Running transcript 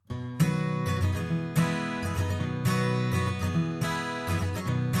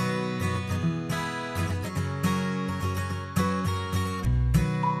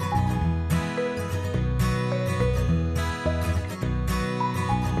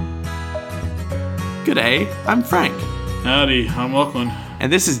G'day, I'm Frank. Howdy, I'm Lachlan.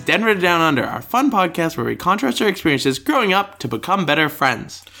 And this is Denver Down Under, our fun podcast where we contrast our experiences growing up to become better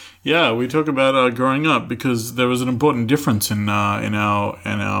friends. Yeah, we talk about growing up because there was an important difference in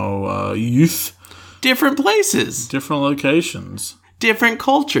our youth. Different places. Different locations. Different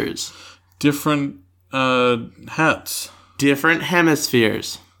cultures. Different hats. Different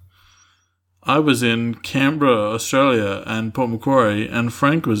hemispheres. I was in Canberra, Australia, and Port Macquarie, and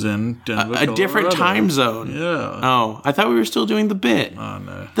Frank was in Denver, A different time zone. Yeah. Oh, I thought we were still doing the bit. Oh,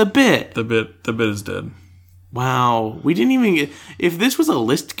 no. The bit. The bit is dead. Wow. We didn't even get... If this was a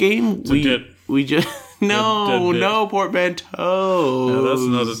list game, we just... No, dead portmanteaus.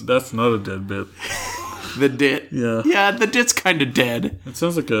 No, that's not a dead bit. The dit. Yeah. Yeah, the dit's kind of dead. It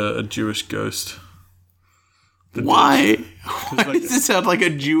sounds like a Jewish ghost. Why? Why does it sound like a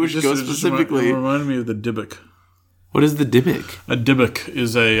Jewish ghost specifically? It reminded me of the Dybbuk. What is the Dybbuk? A Dybbuk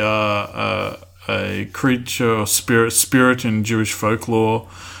is a creature or spirit in Jewish folklore,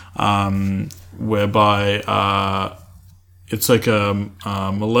 whereby it's like a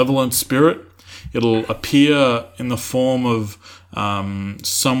malevolent spirit. It'll appear in the form of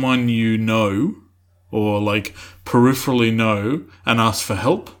someone you know or like peripherally know and ask for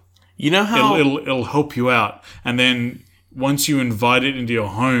help. You know how it'll help you out, and then once you invite it into your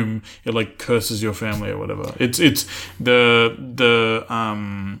home, it like curses your family or whatever. It's the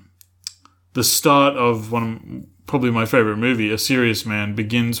start of probably my favorite movie, A Serious Man,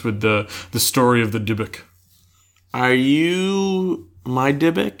 begins with the story of the Dybbuk. Are you my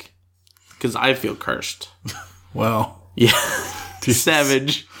Dybbuk? Because I feel cursed. Wow. Yeah.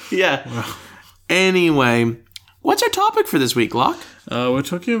 Savage. Yeah. Wow. Anyway, what's our topic for this week, Locke? We're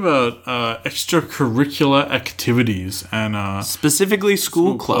talking about extracurricular activities and specifically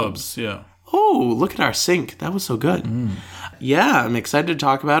school clubs. Yeah. Oh, look at our sync. That was so good. Yeah, I'm excited to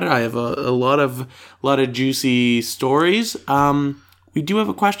talk about it. I have a lot of juicy stories. We do have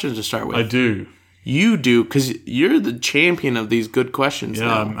a question to start with. I do. You do, because you're the champion of these good questions. Yeah,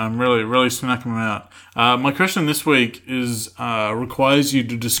 now. I'm really smacking them out. My question this week requires you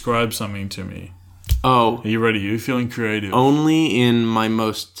to describe something to me. Oh. Are you ready? Are you feeling creative? Only in my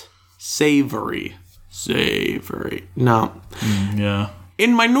most savory. No. Yeah.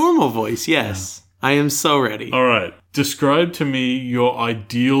 In my normal voice, yes. Yeah. I am so ready. All right. Describe to me your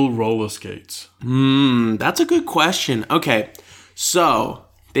ideal roller skates. That's a good question. Okay. So,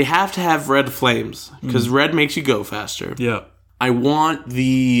 they have to have red flames, because red makes you go faster. Yeah. I want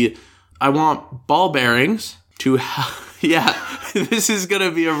ball bearings to have... Yeah, this is going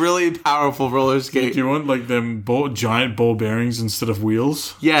to be a really powerful roller skate. Do you want like them giant ball bearings instead of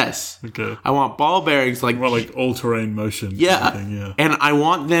wheels? Yes. Okay. I want ball bearings like... Well, like all-terrain motion. Yeah. Yeah. And I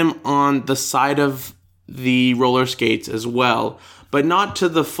want them on the side of the roller skates as well, but not to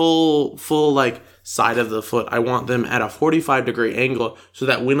the full like side of the foot. I want them at a 45-degree angle so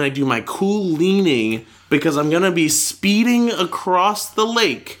that when I do my cool leaning, because I'm going to be speeding across the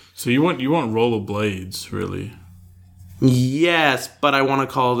lake. So you want roller blades, really? Yes, but I want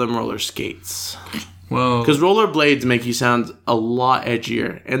to call them roller skates. Well, because roller blades make you sound a lot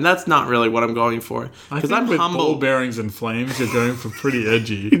edgier, and that's not really what I'm going for. Because I'm with humble. Ball bearings and flames, you're going for pretty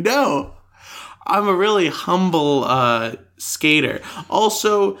edgy. No, I'm a really humble skater.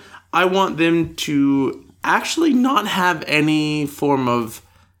 Also, I want them to actually not have any form of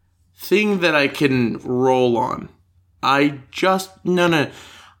thing that I can roll on. No.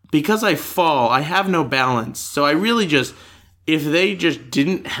 Because I fall, I have no balance. So I really if they just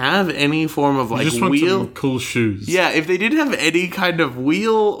didn't have any form of like just want wheel. Some cool shoes. Yeah, if they didn't have any kind of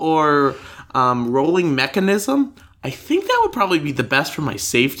wheel or rolling mechanism, I think that would probably be the best for my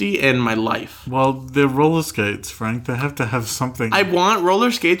safety and my life. Well, they're roller skates, Frank. They have to have something. I want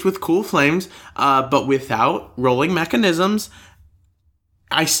roller skates with cool flames, but without rolling mechanisms.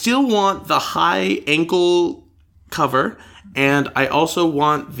 I still want the high ankle cover. And I also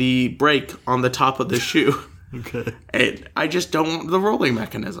want the brake on the top of the shoe. Okay. And I just don't want the rolling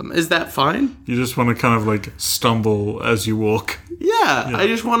mechanism. Is that fine? You just want to kind of like stumble as you walk. Yeah. I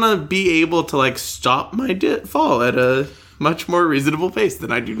just want to be able to like stop my fall at a much more reasonable pace than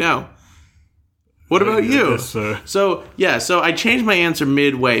I do now. What about you? So I changed my answer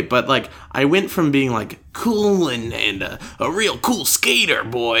midway, but like I went from being like cool and a real cool skater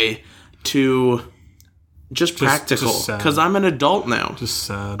boy to... Just practical, because I'm an adult now. Just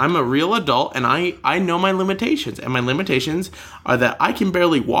sad. I'm a real adult, and I know my limitations. And my limitations are that I can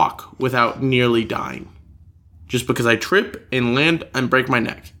barely walk without nearly dying. Just because I trip and land and break my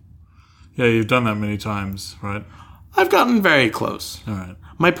neck. Yeah, you've done that many times, right? I've gotten very close. All right.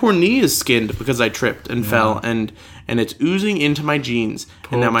 My poor knee is skinned because I tripped and fell, and it's oozing into my jeans.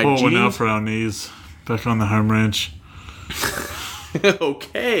 Poor, and now my poor jeans. one out for our knees. Back on the home ranch.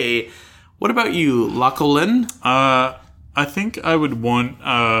 Okay. What about you, Lachlan? I think I would want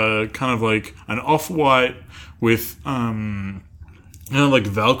kind of like an off-white with like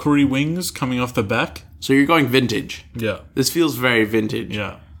Valkyrie wings coming off the back. So you're going vintage. Yeah. This feels very vintage.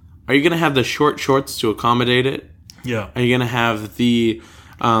 Yeah. Are you going to have the short shorts to accommodate it? Yeah. Are you going to have the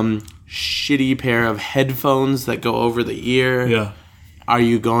shitty pair of headphones that go over the ear? Yeah. Are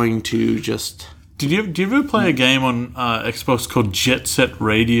you going to just... Do you ever play a game on Xbox called Jet Set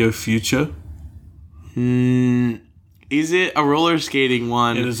Radio Future? Is it a roller skating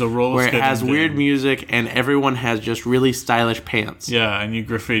one? It is a roller where skating it has game. weird music and everyone has just really stylish pants. Yeah, and you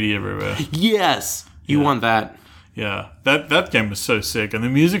graffiti everywhere. Yes, you want that. Yeah, that game was so sick, and the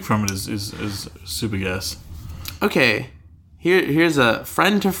music from it is super gas. Okay, here's a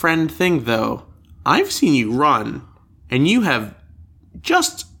friend-to-friend thing, though. I've seen you run, and you have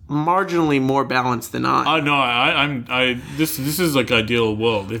just marginally more balance than I. No, this is like ideal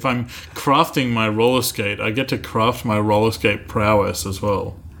world. If I'm crafting my roller skate, I get to craft my roller skate prowess as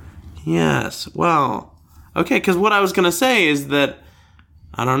well. Yes, well, okay, because what I was going to say is that,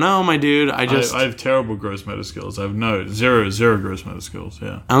 I don't know, my dude, I have terrible gross motor skills. I have zero gross motor skills,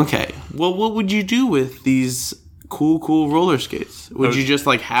 yeah. Okay, well, what would you do with these cool roller skates? Would you just,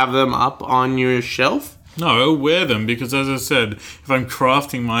 like, have them up on your shelf? No, I'll wear them because, as I said, if I'm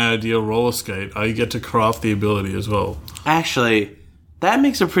crafting my ideal roller skate, I get to craft the ability as well. Actually, that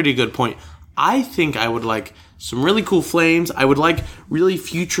makes a pretty good point. I think I would like some really cool flames. I would like really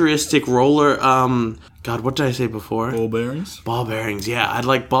futuristic roller... God, what did I say before? Ball bearings? Ball bearings, yeah. I'd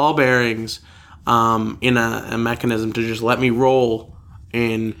like ball bearings in a mechanism to just let me roll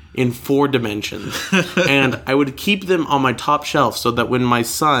in 4 dimensions. And I would keep them on my top shelf so that when my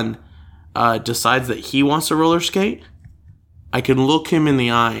son... decides that he wants to roller skate, I can look him in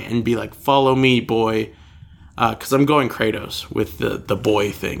the eye and be like, follow me, boy. Because I'm going Kratos with the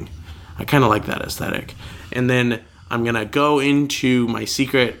boy thing. I kind of like that aesthetic. And then I'm going to go into my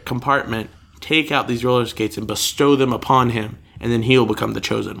secret compartment, take out these roller skates and bestow them upon him. And then he'll become the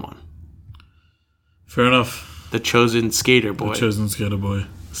chosen one. Fair enough. The chosen skater boy. The chosen skater boy.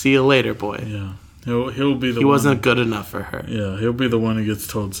 See you later, boy. Yeah. He'll be the one. He wasn't good enough for her. Yeah, he'll be the one who gets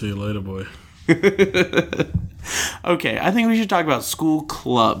told, see you later, boy. Okay, I think we should talk about school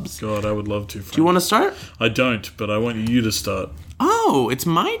clubs. God, I would love to. Do you want to start? I don't, but I want you to start. Oh, it's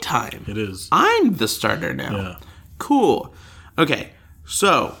my time. It is. I'm the starter now. Yeah. Cool. Okay,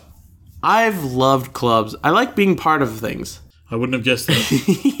 so I've loved clubs. I like being part of things. I wouldn't have guessed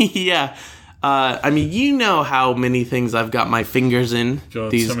that. Yeah. I mean, you know how many things I've got my fingers in. God,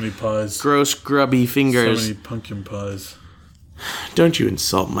 These so many pies. gross, grubby fingers. So many pumpkin pies. Don't you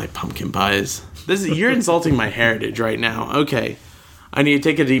insult my pumpkin pies. You're insulting my heritage right now. Okay. I need to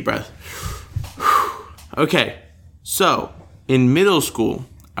take a deep breath. Okay. So, in middle school,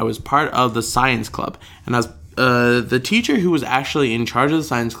 I was part of the science club. And I was the teacher who was actually in charge of the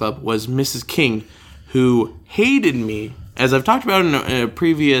science club was Mrs. King, who hated me. As I've talked about in a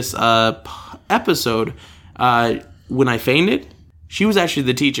previous episode, when I fainted, she was actually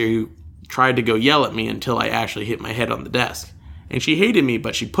the teacher who tried to go yell at me until I actually hit my head on the desk. And she hated me,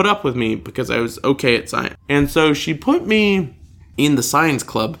 but she put up with me because I was okay at science. And so she put me in the science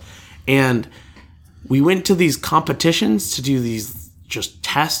club, and we went to these competitions to do these just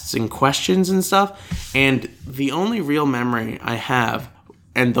tests and questions and stuff. And the only real memory I have,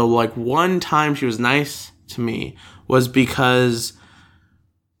 and the like one time she was nice to me, was because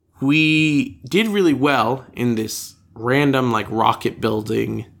we did really well in this random like rocket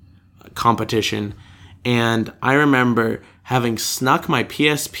building competition. And I remember having snuck my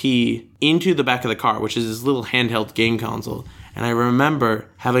PSP into the back of the car, which is this little handheld game console. And I remember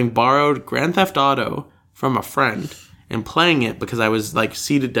having borrowed Grand Theft Auto from a friend and playing it because I was like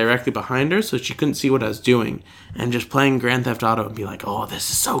seated directly behind her so she couldn't see what I was doing. And just playing Grand Theft Auto and be like, oh, this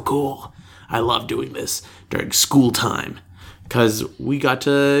is so cool. I love doing this during school time because we got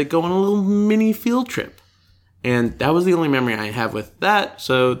to go on a little mini field trip. And that was the only memory I have with that,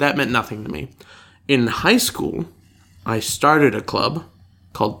 so that meant nothing to me. In high school, I started a club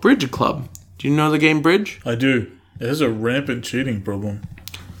called Bridge Club. Do you know the game Bridge? I do. It has a rampant cheating problem.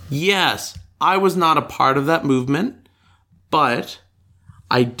 Yes. I was not a part of that movement, but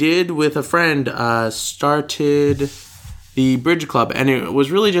I did, with a friend, started the Bridge Club, and it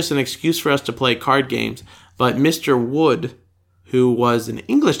was really just an excuse for us to play card games. But Mr. Wood, who was an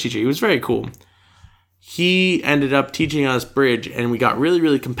English teacher, he was very cool. He ended up teaching us Bridge, and we got really,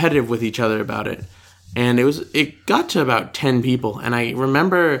 really competitive with each other about it. And it got to about 10 people. And I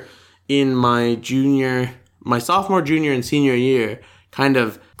remember in my sophomore, junior, and senior year kind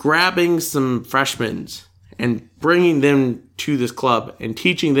of grabbing some freshmen and bringing them to this club and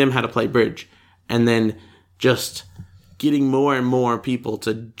teaching them how to play bridge, and then just getting more and more people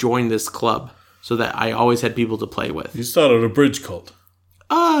to join this club so that I always had people to play with. You started a bridge cult.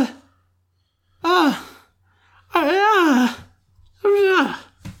 I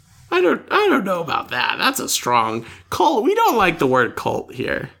don't know about that. That's a strong cult. We don't like the word cult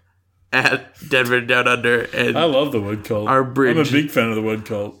here at Denver Down Under. And I love the word cult. Our bridge, I'm a big fan of the word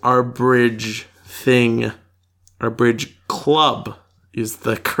cult. Our bridge thing, our bridge club is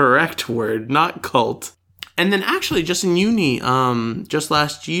the correct word, not cult. And then actually just in uni, just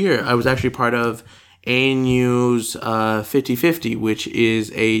last year, I was actually part of ANU's 50/50, which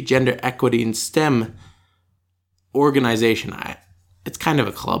is a gender equity in STEM organization. It's kind of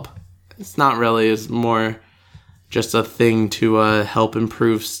a club. It's not really. It's more just a thing to help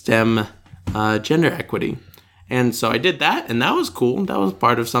improve STEM gender equity. And so I did that, and that was cool. That was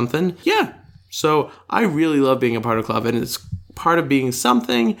part of something. Yeah. So I really love being a part of a club, and it's part of being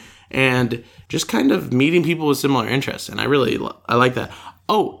something and just kind of meeting people with similar interests. And I like that.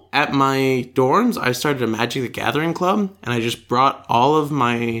 Oh, at my dorms, I started a Magic the Gathering club, and I just brought all of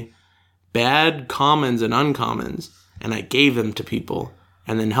my bad commons and uncommons, and I gave them to people,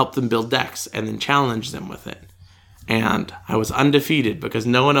 and then helped them build decks, and then challenged them with it. And I was undefeated because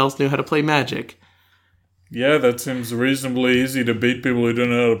no one else knew how to play Magic. Yeah, that seems reasonably easy to beat people who don't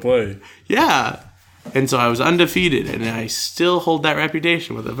know how to play. Yeah. And so I was undefeated, and I still hold that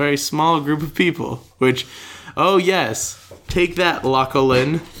reputation with a very small group of people, which, oh yes, take that,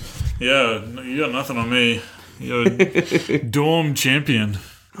 Lachlan. Yeah, you got nothing on me. You're a dorm champion.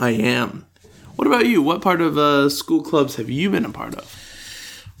 I am. What about you? What part of school clubs have you been a part of?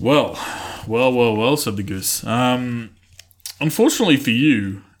 Well, said the goose. Unfortunately for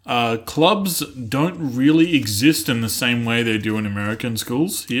you, clubs don't really exist in the same way they do in American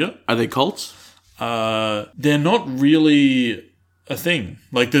schools here. Are they cults? They're not really a thing.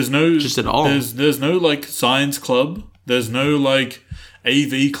 Like, there's no... Just at all. There's no, like, science club. There's no, like,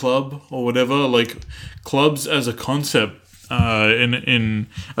 AV club or whatever. Like, clubs as a concept, in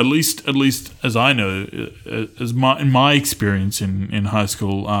at least as I know, in my experience in high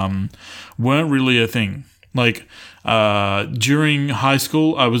school, weren't really a thing. Like, during high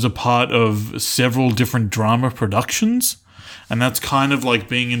school, I was a part of several different drama productions, and that's kind of like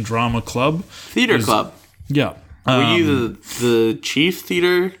being in drama club. Theater club. Yeah. Were you the chief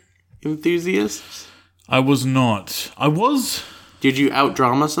theater enthusiast? I was not. I was... Did you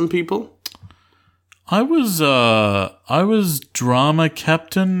out-drama some people? I was drama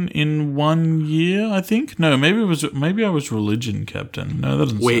captain in 1 year, I think. No, maybe I was religion captain. No, that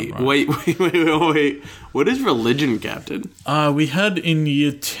doesn't sound right. Wait. What is religion captain? We had in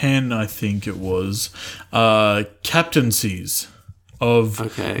year 10, I think it was, captaincies of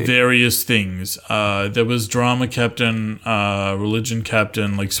various things. There was drama captain, religion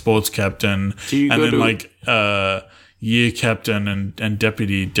captain, like sports captain, year captain and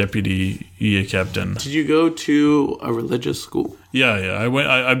deputy year captain. Did you go to a religious school? Yeah.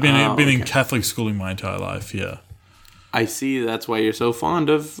 I've been in Catholic schooling my entire life. Yeah. I see. That's why you're so fond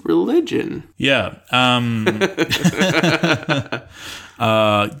of religion. Yeah.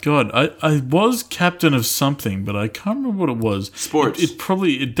 God, I was captain of something, but I can't remember what it was. Sports. It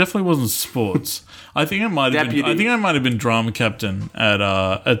definitely wasn't sports. I think I might have been drama captain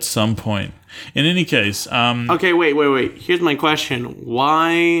at some point. In any case, okay, wait. Here's my question: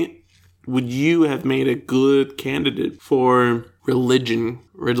 why would you have made a good candidate for religion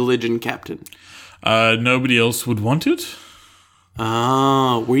captain? Nobody else would want it.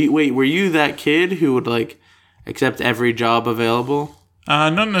 Oh, were you that kid who would like accept every job available?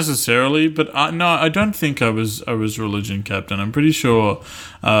 Not necessarily, but no, I don't think I was religion captain. I'm pretty sure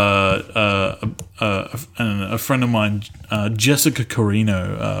a friend of mine, Jessica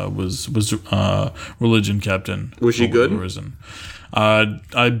Carino, was religion captain. Was she good?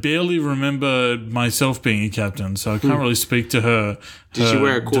 I barely remember myself being a captain, so I can't really speak to her. Did she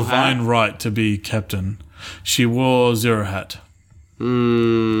wear a cool divine hat? Right to be captain? She wore zero hat.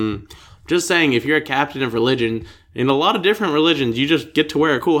 Just saying, if you're a captain of religion, in a lot of different religions, you just get to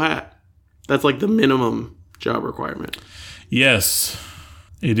wear a cool hat. That's like the minimum job requirement. Yes,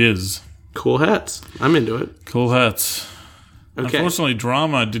 it is. Cool hats. I'm into it. Cool hats. Okay. Unfortunately,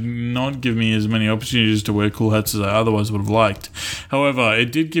 drama did not give me as many opportunities to wear cool hats as I otherwise would have liked. However,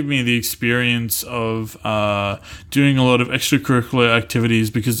 it did give me the experience of doing a lot of extracurricular activities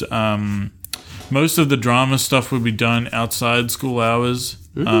because most of the drama stuff would be done outside school hours.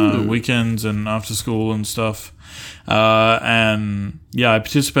 weekends and after school and stuff. And yeah, I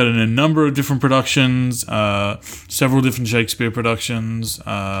participated in a number of different productions, several different Shakespeare productions,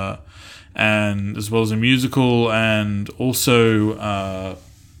 and as well as a musical, and also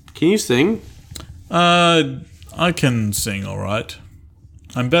Can you sing? I can sing all right.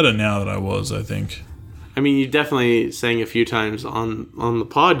 I'm better now than I was, I think. I mean, you definitely sang a few times on the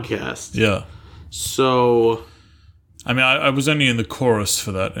podcast. Yeah. So, I mean, I was only in the chorus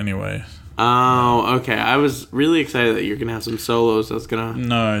for that anyway. oh, okay. I was really excited that you're gonna have some solos. That's gonna.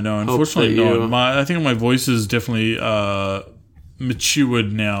 No, unfortunately that you- not. I think my voice is definitely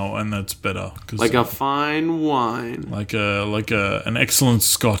matured now, and that's better. 'Cause Like a fine wine. like an excellent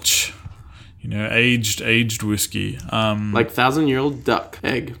Scotch, aged whiskey. Like 1,000-year-old duck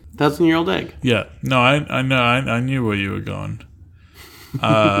egg. 1,000-year-old egg. Yeah, no, I know, I knew where you were going.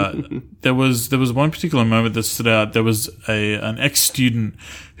 There was one particular moment that stood out. There was an ex-student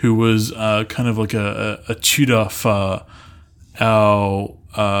who was kind of like a tutor for our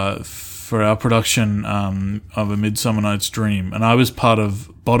production of A Midsummer Night's Dream, and I was part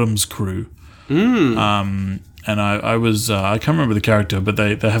of Bottom's crew. And I was I can't remember the character, but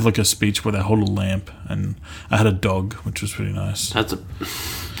they have like a speech where they hold a lamp, and I had a dog, which was pretty nice.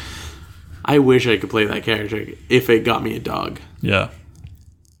 I wish I could play that character if it got me a dog. Yeah.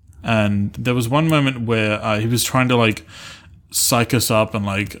 And there was one moment where he was trying to like psych us up and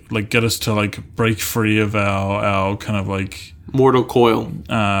like get us to like break free of our kind of like Mortal coil.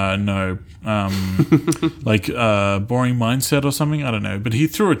 no like boring mindset or something. I don't know. But he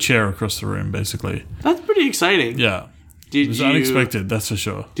threw a chair across the room basically. That's pretty exciting. Yeah. It was unexpected, that's for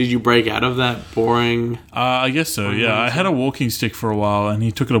sure. Did you break out of that boring? I guess so, yeah. I had a walking stick for a while, and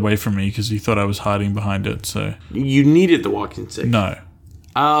he took it away from me because he thought I was hiding behind it, so... You needed the walking stick? No.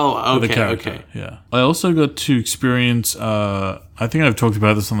 Oh, okay, The character, okay. yeah. I also got to experience, I think I've talked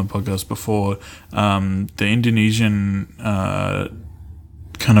about this on the podcast before, the Indonesian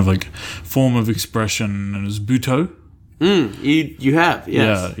kind of like form of expression known as Buto. You have,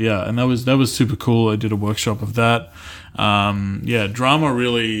 yes. Yeah, and that was super cool. I did a workshop of that. Drama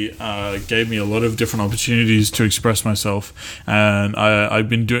really gave me a lot of different opportunities to express myself, and I've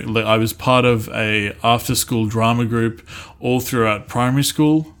been doing. I was part of a after school drama group all throughout primary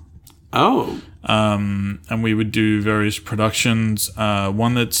school. Oh, And we would do various productions.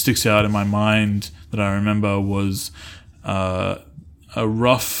 One that sticks out in my mind that I remember was a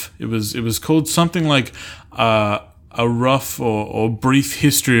rough. It was called something like a rough or brief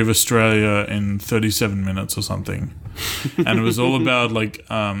history of Australia in 37 minutes or something. And it was all about like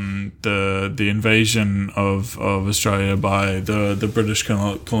the invasion of Australia by the British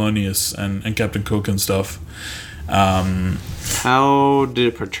colonists and Captain Cook and stuff. how did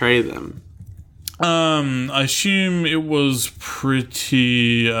it portray them? I assume it was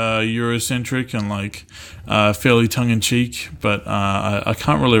pretty Eurocentric and like fairly tongue-in-cheek, but I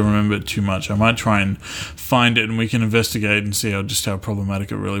can't really remember it too much. I might try and find it and we can investigate and see how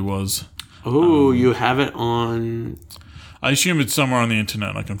problematic it really was. Oh, you have it on... I assume it's somewhere on the internet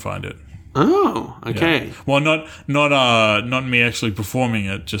and I can find it. Oh, okay. Yeah. Well, not me actually performing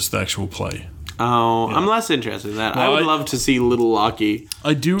it, just the actual play. Oh, I'm less interested in that. Well, I would love to see Little Lockie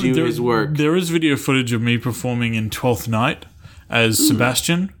do his work. There is video footage of me performing in Twelfth Night as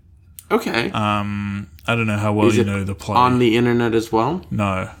Sebastian. Okay. I don't know how well Is you it know the play. on the internet as well?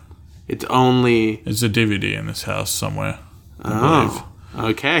 No. It's only... There's a DVD in this house somewhere. I believe. Oh,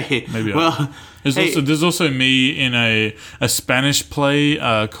 okay. Maybe. Well, There's also me in a Spanish play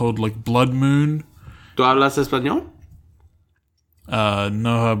called like Blood Moon. ¿Tú hablas español?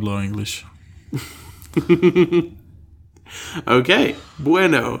 No hablo English. Okay.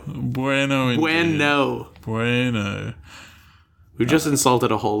 Bueno. Bueno. Indeed. Bueno. We just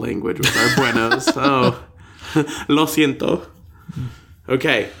insulted a whole language with our buenos. Oh. Lo siento.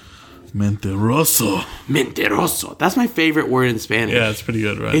 Okay. Mentiroso. Mentiroso. That's my favorite word in Spanish. Yeah, it's pretty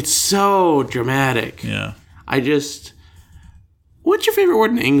good, right? It's so dramatic. Yeah. What's your favorite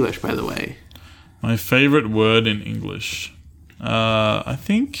word in English, by the way? My favorite word in English. I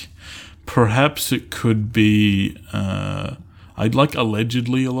think perhaps it could be. I'd like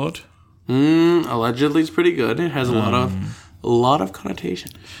allegedly a lot. Allegedly is pretty good. It has a lot of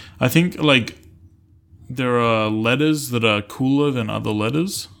connotation. I think like there are letters that are cooler than other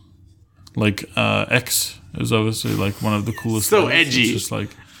letters. Like X is obviously like one of the coolest. So letters. edgy. It's just like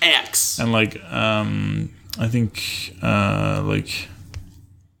X. and like I think like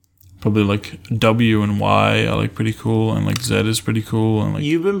probably like W and Y are like pretty cool, and like Z is pretty cool, and like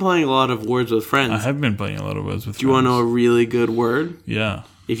You've been playing a lot of words with friends. I have been playing a lot of words with. Do you want to know a really good word? Yeah.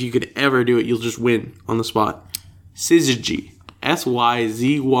 If you could ever do it, you'll just win on the spot. Syzygy.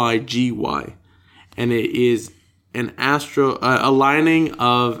 Syzygy, and it is an aligning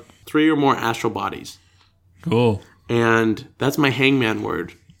of 3 or more astral bodies. Cool. And that's my hangman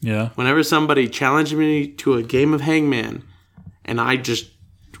word. Yeah. Whenever somebody challenges me to a game of hangman, and I just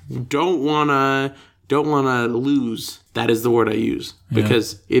don't wanna lose, that is the word I use,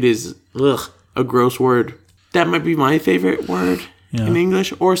 because it is a gross word. That might be my favorite word in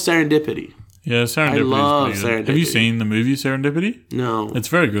English, or serendipity. Yeah, Serendipity. I love Serendipity. Have you seen the movie Serendipity? No. It's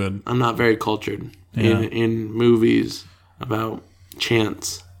very good. I'm not very cultured in movies about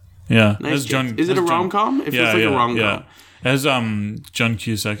chance. Yeah. Nice. Is it a rom-com? It feels like a rom-com. Yeah. It has John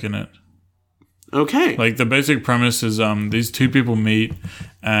Cusack in it. Okay. Like, the basic premise is these 2 people meet,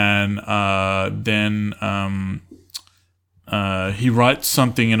 and then he writes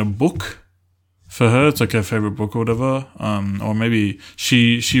something in a book for her. It's like her favorite book or whatever. Or maybe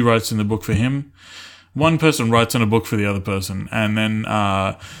she writes in the book for him. One person writes in a book for the other person. And then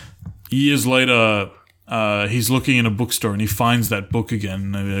years later, he's looking in a bookstore and he finds that book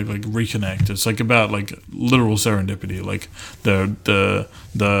again, and they like reconnect. It's like about like literal serendipity, like the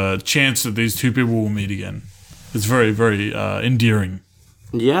chance that these 2 people will meet again. It's very, very endearing.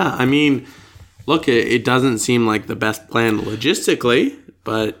 Yeah, I mean, look, it doesn't seem like the best plan logistically,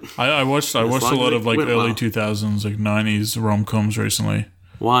 but I watched a lot of like early 2000s, like 90s rom-coms recently.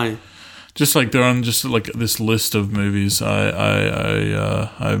 Why? Just like they're on just like this list of movies.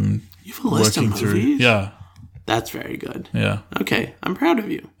 I'm you have a list of movies? Through. Yeah. That's very good. Yeah. Okay, I'm proud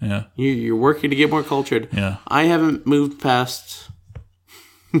of you. Yeah. You're working to get more cultured. Yeah. I haven't moved past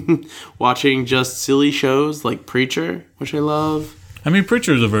watching just silly shows like Preacher, which I love. I mean,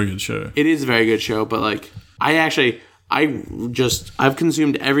 Preacher is a very good show. It is a very good show, but like I've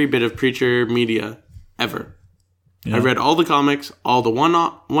consumed every bit of Preacher media ever. Yeah. I've read all the comics, all the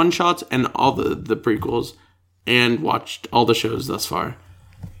one shots, and all the prequels, and watched all the shows thus far.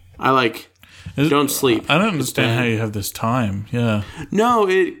 Don't sleep. I don't understand how you have this time. Yeah. No,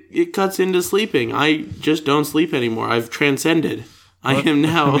 it cuts into sleeping. I just don't sleep anymore. I've transcended. I am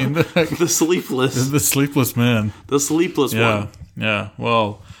now the sleepless. The sleepless man. The sleepless one. Yeah.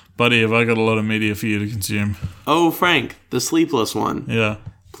 Well, buddy, have I got a lot of media for you to consume? Oh, Frank, the sleepless one. Yeah.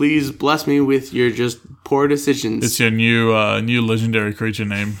 Please bless me with your just poor decisions. It's your new legendary creature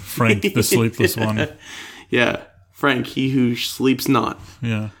name, Frank, the sleepless one. Yeah. Frank, he who sleeps not.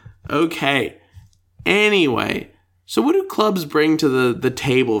 Yeah. Okay. Anyway, so what do clubs bring to the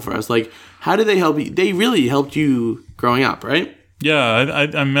table for us? Like, how do they help you? They really helped you growing up, right? Yeah,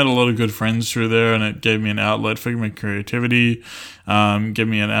 I met a lot of good friends through there, and it gave me an outlet for my creativity, gave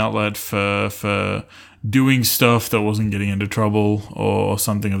me an outlet for doing stuff that wasn't getting into trouble or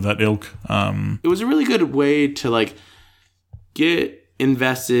something of that ilk. It was a really good way to, like, get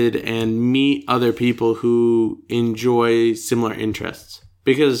invested and meet other people who enjoy similar interests.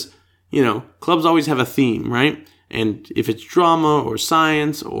 Because, clubs always have a theme, right? And if it's drama or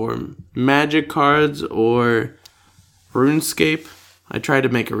science or magic cards or RuneScape. I tried to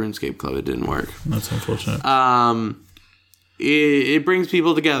make a RuneScape club. It didn't work. That's unfortunate. It brings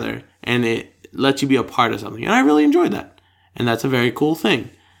people together and it lets you be a part of something. And I really enjoyed that. And that's a very cool thing.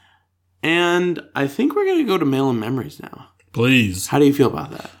 And I think we're going to go to Mail and Memories now. Please. How do you feel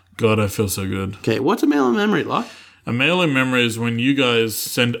about that? God, I feel so good. Okay, what's a Mail and Memory, Locke? A Mail and Memory is when you guys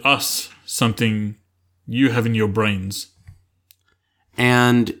send us something you have in your brains.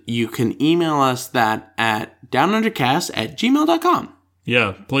 And you can email us that at downundercast@gmail.com.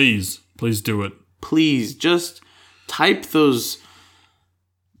 Yeah, please. Please do it. Please, just type those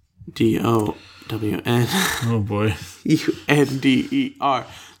DOWN. Oh, boy. UNDER.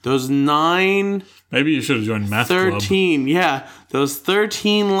 Those 9... Maybe you should have joined Math 13, Club. Yeah. Those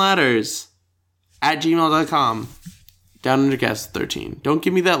 13 letters at gmail.com. Downundercast 13. Don't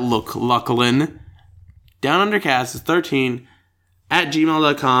give me that look, Lucklin. Downundercast is 13 at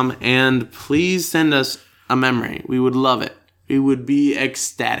gmail.com, and please send us a memory. We would love it. We would be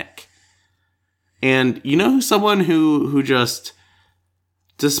ecstatic. And someone who just,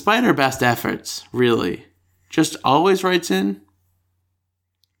 despite our best efforts, really, just always writes in?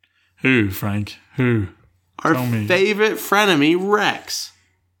 Who, Frank? Who? Our favorite frenemy, Rex.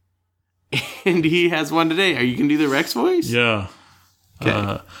 And he has one today. Are you going to do the Rex voice? Yeah.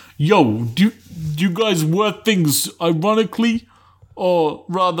 Okay. Yo, do you guys wear things ironically? Or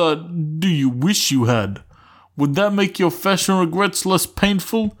rather, do you wish you had? Would that make your fashion regrets less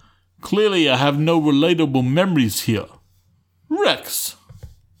painful? Clearly, I have no relatable memories here. Rex.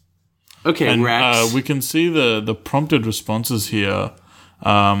 Okay, and, Rex. We can see the prompted responses here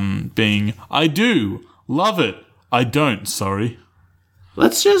being, I do, love it, I don't, sorry.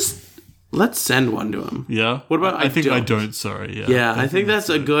 Let's just Let's send one to him. Yeah. What about I think I don't. Sorry. Yeah. Yeah, I think that's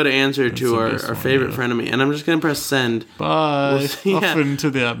a good answer to the our best one, favorite yeah. frenemy. And I'm just going to press send. Bye. Yeah. Off into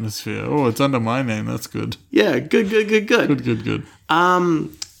the atmosphere. Oh, it's under my name. That's good. Yeah, good. Good.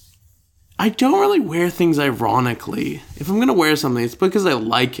 I don't really wear things ironically. If I'm going to wear something, it's because I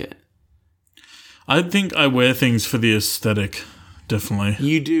like it. I think I wear things for the aesthetic. Definitely.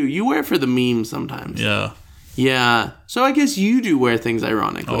 You do. You wear it for the meme sometimes. Yeah. Yeah. So I guess you do wear things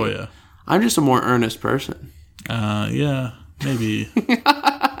ironically. Oh, yeah. I'm just a more earnest person. Yeah. Maybe.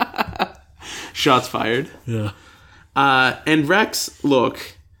 Shots fired. Yeah. And Rex, look,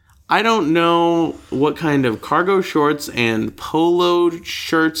 I don't know what kind of cargo shorts and polo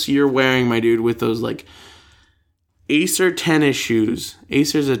shirts you're wearing, my dude, with those, like, Acer tennis shoes.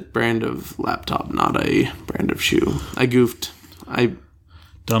 Acer's a brand of laptop, not a brand of shoe. I goofed.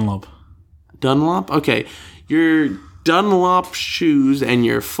 Dunlop. Dunlop? Okay. Your Dunlop shoes and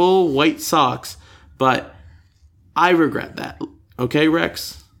your full white socks, but I regret that. Okay,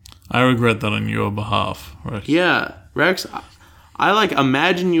 Rex? I regret that on your behalf, Rex. Yeah, Rex, I like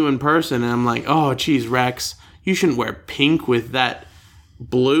imagine you in person and I'm like, oh, geez, Rex, you shouldn't wear pink with that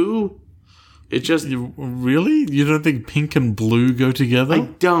blue. It just... Really? You don't think pink and blue go together? I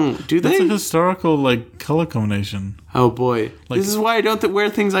don't. Do That's they? a historical, like, color combination. Oh, boy. This is why I don't wear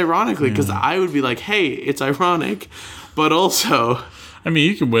things ironically, because I would be like, hey, it's ironic. But also... I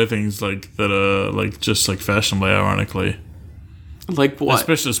mean, you can wear things, like, that are, like, just, like, fashionably, ironically. Like what?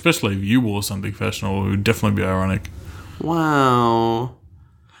 Especially if you wore something fashionable, it would definitely be ironic. Wow.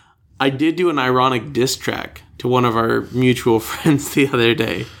 I did do an ironic diss track to one of our mutual friends the other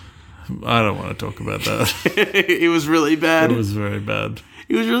day. I don't want to talk about that. It was really bad. It was very bad.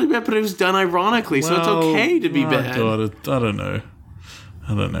 It was really bad, but it was done ironically, so it's okay to be bad. God, I don't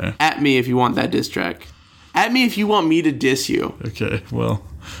know. At me if you want that diss track. At me if you want me to diss you. Okay, well,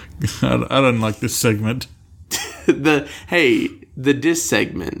 I don't like this segment. The diss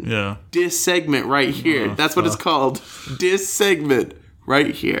segment. Yeah. Diss segment right here. That's what it's called. Diss segment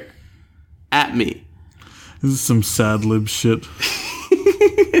right here. At me. This is some sad lib shit.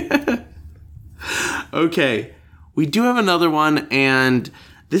 Okay. We do have another one, and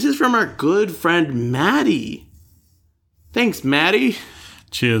this is from our good friend Maddie. Thanks, Maddie.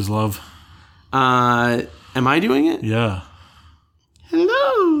 Cheers, love. Am I doing it? Yeah.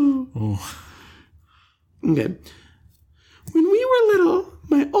 Hello. Ooh. Okay. When we were little,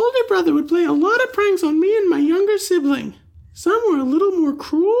 my older brother would play a lot of pranks on me and my younger sibling. Some were a little more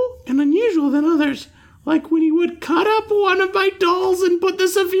cruel and unusual than others, like when he would cut up one of my dolls and put the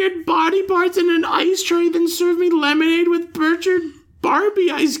severed body parts in an ice tray, then serve me lemonade with Burchard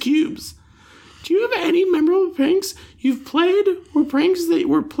Barbie ice cubes. Do you have any memorable pranks you've played or pranks that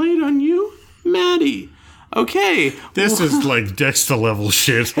were played on you? Maddie. Okay. This is like Dexter level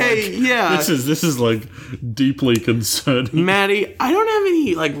shit. Hey, like, yeah. This is like deeply concerning. Maddie, I don't have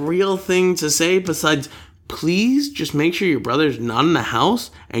any like real thing to say besides please just make sure your brother's not in the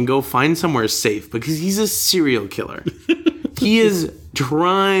house and go find somewhere safe because he's a serial killer. He is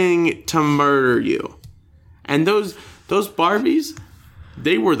trying to murder you. And those Barbies,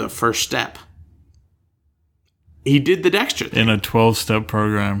 they were the first step. He did the Dexter thing. In a 12-step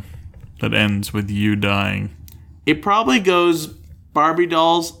program that ends with you dying. It probably goes Barbie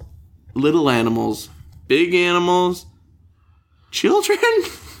dolls, little animals, big animals, children,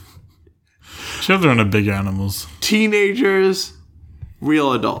 Children are big animals. teenagers,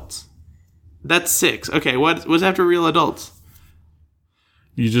 real adults. That's 6. Okay, what's after real adults?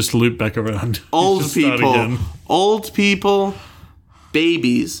 You just loop back around. Old Just start people. again. Old people,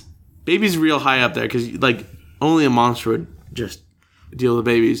 babies. Babies real high up there because like only a monster would just deal with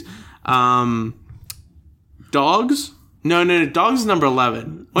babies. Dogs? No. Dogs is number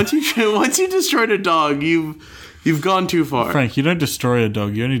 11. Once you destroyed a dog, you've gone too far. Frank, you don't destroy a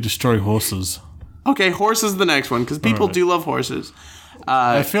dog. You only destroy horses. Okay, horse is the next one because people Alright. do love horses.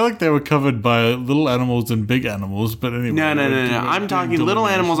 I feel like they were covered by little animals and big animals, but anyway. No. I'm talking little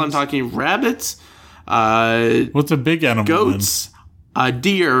animals. I'm talking rabbits, What's a big animal goats,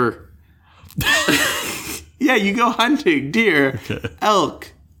 deer. Yeah, you go hunting. Deer, Okay.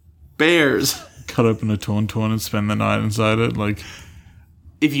 elk, bears. then? Cut open a tauntaun and spend the night inside it? Like,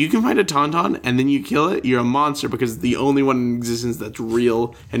 If you can find a tauntaun and then you kill it, you're a monster because it's the only one in existence that's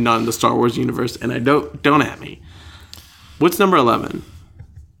real and not in the Star Wars universe. And I don't at me. What's number 11?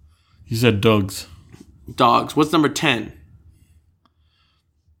 you said dogs. Dogs. What's number 10?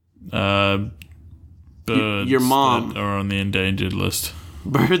 Birds your mom. that are on the endangered list.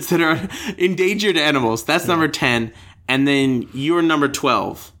 Birds that are endangered animals. That's number 10. And then you're number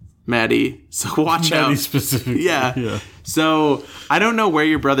 12. Maddie. So watch Maddie out. specifically. Yeah. So I don't know where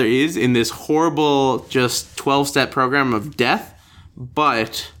your brother is in this horrible, just 12-step program of death,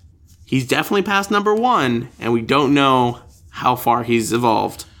 but he's definitely past number 1, and we don't know how far he's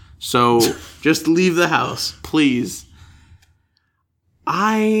evolved. So just leave the house, please.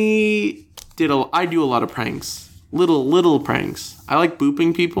 I do a lot of pranks. Little pranks. I like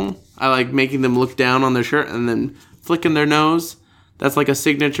booping people. I like making them look down on their shirt and then flicking their nose. That's like a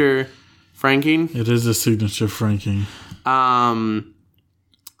signature franking. It is a signature franking. I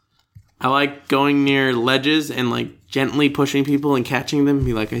like going near ledges and like gently pushing people and catching them and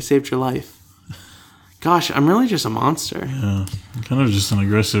be like, I saved your life. Gosh, I'm really just a monster. Yeah, I'm kind of just an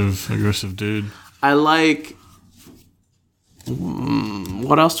aggressive dude. I like...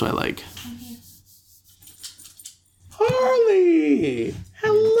 what else do I like? Harley!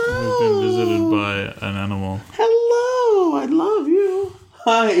 Hello! We've been visited by an animal. Hello! I love you.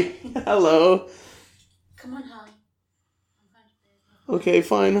 Hi. Hello. Come on, Holly. Okay,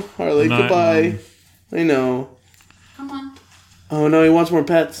 fine. Harley, Good night, goodbye. I know. Come on. Oh, no, he wants more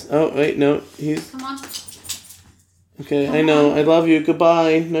pets. Oh, wait, no. He's... Come on. Okay, I know. I love you.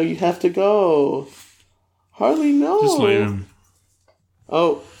 Goodbye. No, you have to go. Harley, no. Just leave him.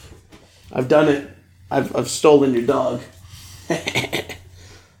 Oh, I've done it. I've stolen your dog.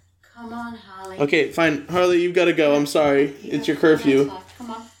 Come on, Holly. Okay, fine. Harley, you've got to go. I'm sorry. It's your curfew.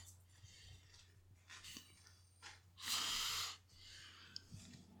 Come on.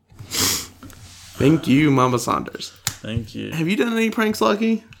 Thank you, Mama Saunders. Thank you. Have you done any pranks,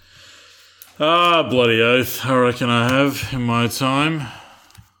 Lucky? Ah, bloody oath. I reckon I have in my time.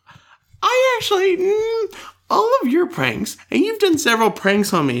 I actually... all of your pranks, and you've done several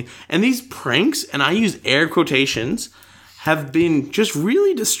pranks on me, and these pranks, and I use air quotations, have been just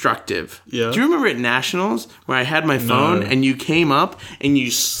really destructive. Yeah. Do you remember at Nationals where I had my phone and you came up and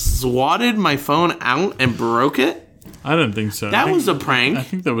you swatted my phone out and broke it? I don't think so. That was a prank. I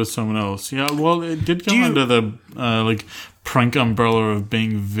think there was someone else. Yeah, well, it did come under the prank umbrella of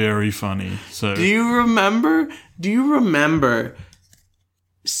being very funny. So Do you remember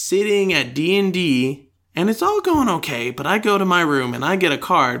sitting at D&D and it's all going okay, but I go to my room and I get a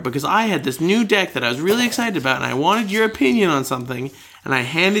card because I had this new deck that I was really excited about and I wanted your opinion on something, and I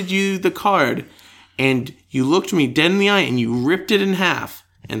handed you the card and you looked me dead in the eye and you ripped it in half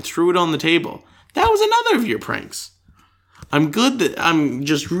and threw it on the table. That was another of your pranks. I'm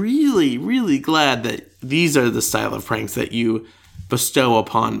just really, really glad that these are the style of pranks that you bestow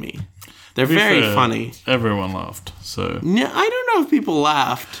upon me. They're very funny. Everyone laughed. So No, I don't know if people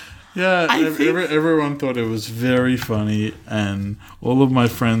laughed. yeah, I think- everyone thought it was very funny, and all of my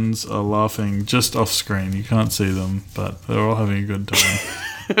friends are laughing just off screen. You can't see them, but they're all having a good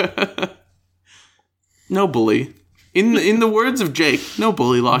time. No bully. In the words of Jake, no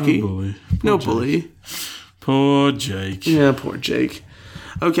bully, Lockie. No bully. No bully. Poor Jake. Yeah, poor Jake.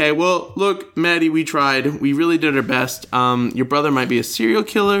 Okay, well, look, Maddie, we tried. We really did our best. Your brother might be a serial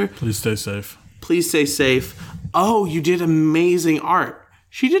killer. Please stay safe. Please stay safe. Oh, you did amazing art.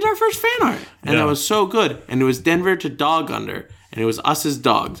 She did our first fan art, and that was so good. And it was Denver to Dog Under, and it was us as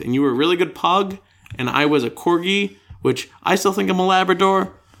dogs. And you were a really good pug, and I was a corgi, which I still think I'm a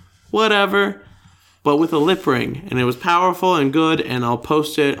Labrador. Whatever. But with a lip ring, and it was powerful and good, and I'll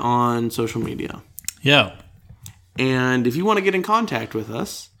post it on social media. Yeah. And if you want to get in contact with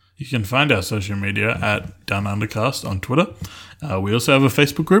us, You can find our social media at Down Undercast on Twitter. We also have a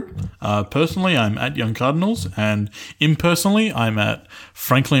Facebook group. Personally, I'm at Young Cardinals, and impersonally, I'm at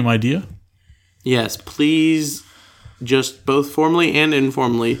Frankly My Dear. yes, please, just both formally and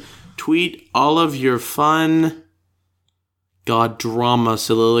informally, tweet all of your fun drama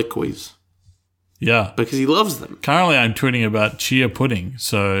soliloquies. Yeah. Because he loves them. Currently, I'm tweeting about chia pudding.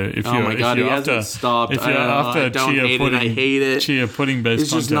 So if you're, Oh my god, if he you're hasn't stopped. if you're I don't chia hate pudding, it. I hate it. chia pudding based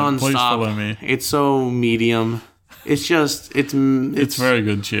It's just content, nonstop. please follow me. It's so medium. It's just It's very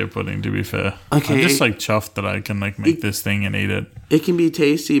good chia pudding, to be fair. Okay. I'm just chuffed that I can make this thing and eat it. It can be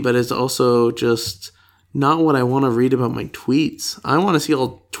tasty, but it's also just not what I want to read about my tweets. I want to see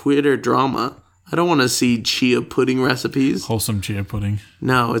all Twitter drama. I don't want to see chia pudding recipes. Wholesome chia pudding.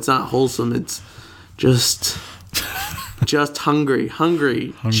 No, it's not wholesome. It's just hungry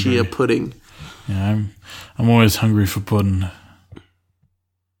chia pudding. Yeah, I'm always hungry for pudding.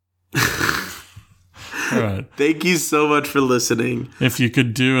 All right. Thank you so much for listening. If you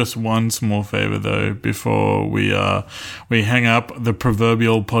could do us one small favor though, before we hang up the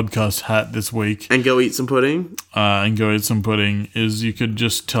proverbial podcast hat this week, And go eat some pudding. and go eat some pudding, is you could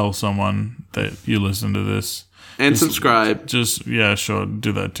just tell someone that you listen to this. And subscribe. Just, yeah, sure,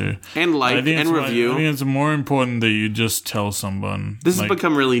 do that too. And like and review. I think it's more important that you just tell someone. This has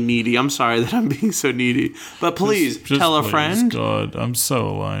become really needy. I'm sorry that I'm being so needy. But please, tell a friend. God, I'm so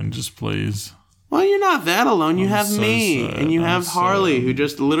alone. Just please. Well, you're not that alone. You have so me. sad. And you have Harley, sad. who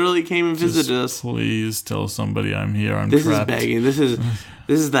just literally came and visited us. Please tell somebody I'm here. I'm This trapped. is begging. This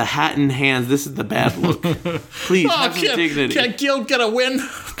is the hat in hands. This is the bad look. Please, have some dignity. Can't Gil get a win?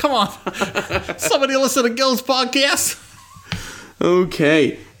 Come on. Somebody listen to Gil's podcast.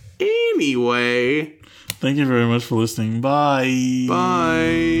 Okay. Anyway. Thank you very much for listening. Bye.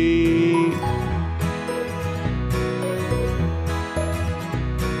 Bye.